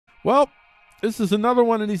Well, this is another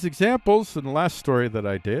one of these examples in the last story that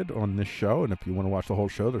I did on this show. And if you want to watch the whole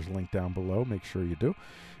show, there's a link down below. Make sure you do.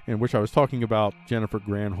 In which I was talking about Jennifer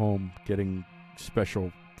Granholm getting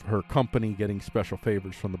her company getting special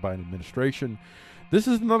favors from the Biden administration. This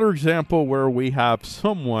is another example where we have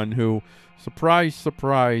someone who, surprise,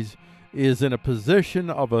 surprise, is in a position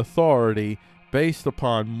of authority based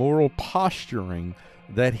upon moral posturing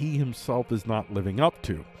that he himself is not living up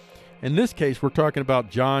to. In this case, we're talking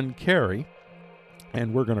about John Kerry.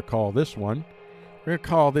 And we're going to call this one, we're going to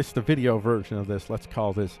call this the video version of this. Let's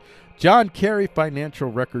call this John Kerry Financial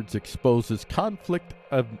Records Exposes Conflict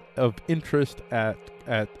of Interest at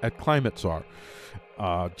Climate Czar.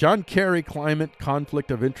 John Kerry Climate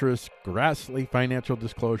Conflict of Interest, Grassley Financial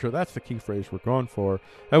Disclosure. That's the key phrase we're going for.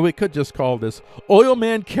 And we could just call this Oil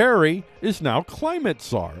Man Kerry is now Climate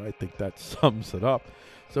Czar. I think that sums it up.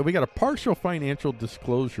 So we got a partial financial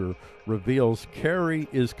disclosure reveals Kerry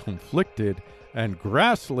is conflicted and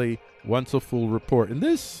Grassley wants a full report. And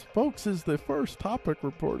this, folks, is the first topic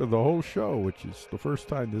report of the whole show, which is the first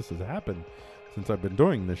time this has happened since I've been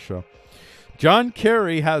doing this show. John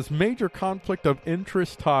Kerry has major conflict of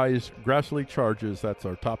interest ties, Grassley charges. That's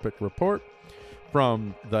our topic report.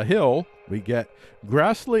 From The Hill, we get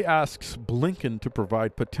Grassley asks Blinken to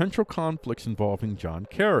provide potential conflicts involving John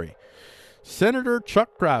Kerry. Senator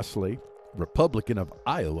Chuck Grassley, Republican of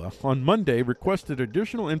Iowa, on Monday requested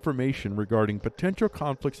additional information regarding potential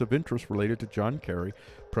conflicts of interest related to John Kerry,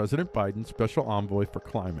 President Biden's special envoy for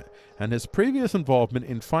climate, and his previous involvement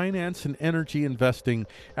in finance and energy investing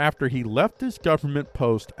after he left his government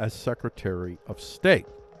post as Secretary of State.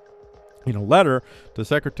 In a letter to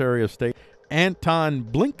Secretary of State Anthem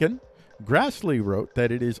Blinken, Grassley wrote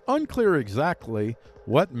that it is unclear exactly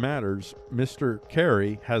what matters Mr.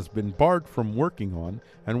 Kerry has been barred from working on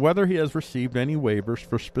and whether he has received any waivers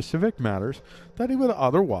for specific matters that he would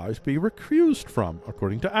otherwise be recused from,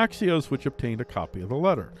 according to Axios, which obtained a copy of the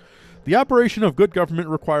letter. The operation of good government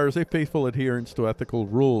requires a faithful adherence to ethical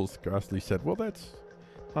rules, Grassley said. Well, that's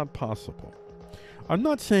not possible. I'm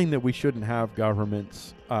not saying that we shouldn't have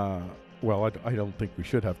governments. I don't think we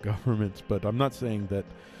should have governments, but I'm not saying that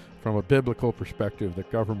from a biblical perspective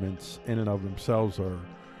that governments in and of themselves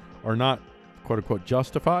are not, quote-unquote,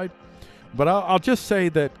 justified. But I'll just say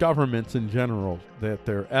that governments in general, that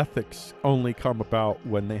their ethics only come about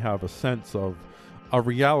when they have a sense of a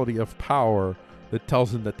reality of power that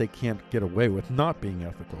tells them that they can't get away with not being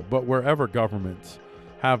ethical. But wherever governments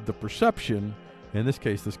have the perception, in this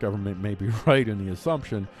case this government may be right in the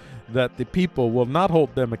assumption, that the people will not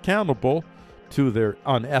hold them accountable to their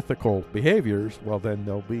unethical behaviors, well, then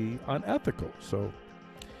they'll be unethical. So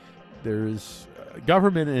there's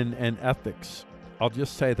government and ethics. I'll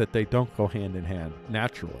just say that they don't go hand in hand.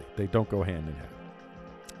 Naturally, they don't go hand in hand.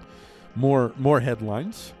 More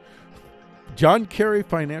headlines. John Kerry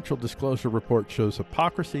Financial Disclosure Report shows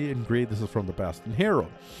hypocrisy and greed. This is from the Boston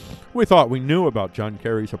Herald. We thought we knew about John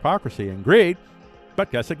Kerry's hypocrisy and greed,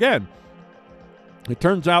 but guess again. It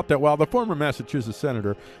turns out that while the former Massachusetts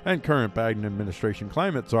senator and current Biden administration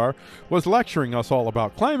climate czar was lecturing us all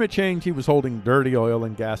about climate change, he was holding dirty oil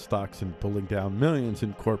and gas stocks and pulling down millions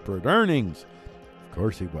in corporate earnings. Of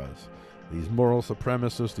course he was. These moral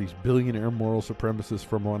supremacists, these billionaire moral supremacists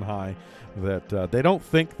from on high, that they don't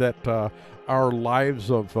think that our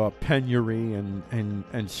lives of penury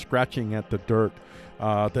and scratching at the dirt,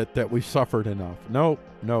 that we suffered enough. No,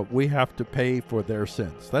 we have to pay for their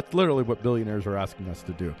sins. That's literally what billionaires are asking us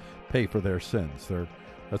to do, pay for their sins.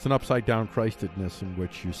 That's an upside-down Christedness in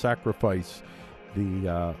which you sacrifice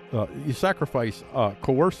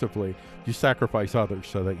coercively, you sacrifice others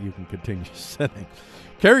so that you can continue sinning.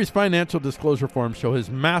 Kerry's financial disclosure forms show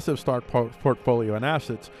his massive stock portfolio and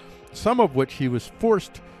assets, some of which he was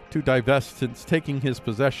forced to divest since taking his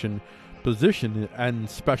position and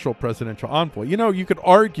special presidential envoy. You know, you could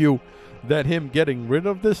argue that him getting rid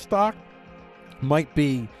of this stock might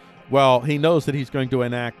be, well, he knows that he's going to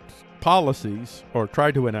enact policies or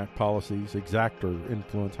try to enact policies, exact or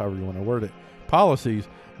influence, however you want to word it, policies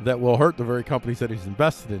that will hurt the very companies that he's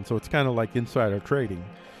invested in. So it's kind of like insider trading.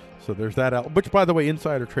 So there's that, which, by the way,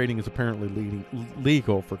 insider trading is apparently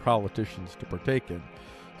legal for politicians to partake in.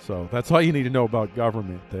 So that's all you need to know about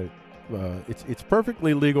government, that it's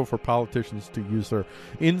perfectly legal for politicians to use their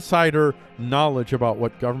insider knowledge about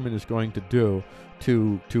what government is going to do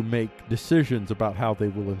to make decisions about how they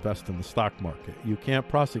will invest in the stock market. You can't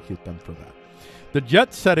prosecute them for that. The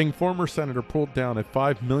jet-setting former senator pulled down a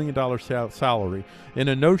 $5 million salary in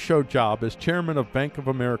a no-show job as chairman of Bank of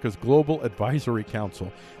America's Global Advisory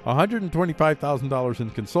Council, $125,000 in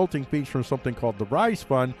consulting fees from something called the Rise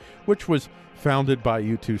Fund, which was founded by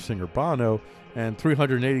U2 singer Bono, and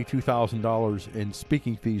 $382,000 in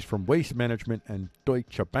speaking fees from Waste Management and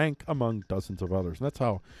Deutsche Bank, among dozens of others. And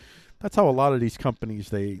that's how a lot of these companies,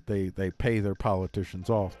 they pay their politicians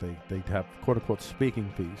off. They have quote-unquote speaking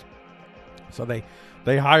fees. So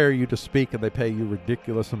they hire you to speak, and they pay you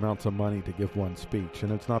ridiculous amounts of money to give one speech.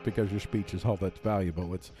 And it's not because your speech is all that's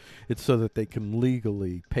valuable. It's so that they can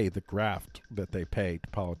legally pay the graft that they pay to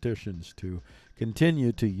politicians to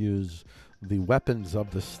continue to use the weapons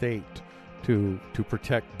of the state to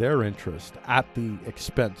protect their interest at the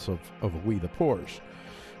expense of we the poors.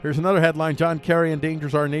 Here's another headline. John Kerry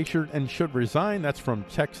endangers our nation and should resign. That's from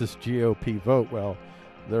Texas GOP Vote. Well,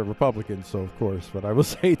 they're Republicans, so of course. But I will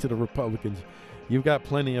say to the Republicans, you've got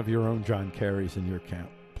plenty of your own John Kerrys in your camp.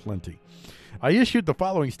 Plenty. I issued the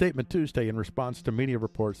following statement Tuesday in response to media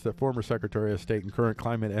reports that former Secretary of State and current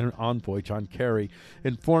climate envoy John Kerry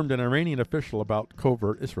informed an Iranian official about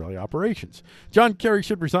covert Israeli operations. John Kerry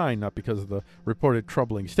should resign, not because of the reported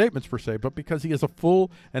troubling statements per se, but because he is a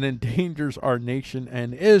fool and endangers our nation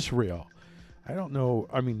and Israel. I don't know.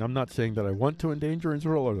 I mean, I'm not saying that I want to endanger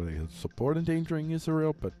Israel or that I support endangering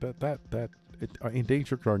Israel, but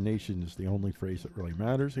endanger our nation is the only phrase that really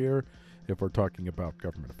matters here if we're talking about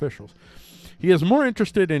government officials. He is more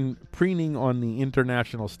interested in preening on the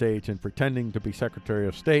international stage and pretending to be Secretary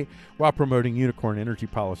of State while promoting unicorn energy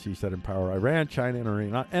policies that empower Iran, China,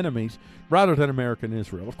 and our enemies rather than America and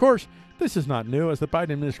Israel. Of course, this is not new, as the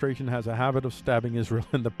Biden administration has a habit of stabbing Israel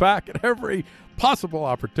in the back at every possible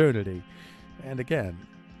opportunity. And again,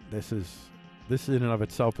 this in and of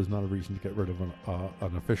itself is not a reason to get rid of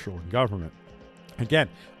an official in government. Again,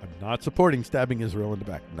 I'm not supporting stabbing Israel in the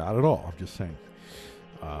back. Not at all. I'm just saying.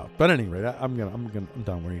 But at any rate, I'm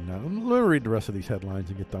done reading that. I'm going to read the rest of these headlines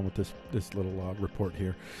and get done with this little report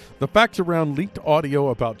here. The facts around leaked audio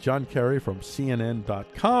about John Kerry from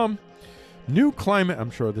CNN.com. New climate.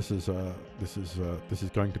 I'm sure this is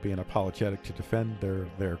going to be an apologetic to defend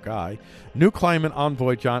their guy. New climate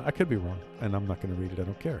envoy John. I could be wrong, and I'm not going to read it. I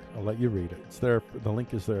don't care. I'll let you read it. It's there. The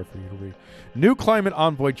link is there for you to read. New climate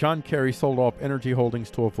envoy John Kerry sold off energy holdings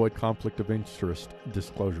to avoid conflict of interest.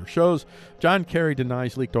 Disclosure shows John Kerry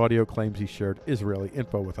denies leaked audio, claims he shared Israeli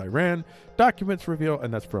info with Iran. Documents reveal,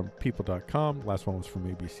 and that's from People.com. Last one was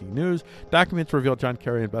from ABC News. Documents reveal John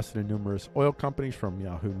Kerry invested in numerous oil companies from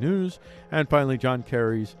Yahoo News. And finally, John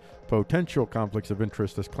Kerry's potential conflicts of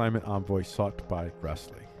interest as climate envoy sought by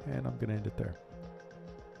Grassley. And I'm going to end it there.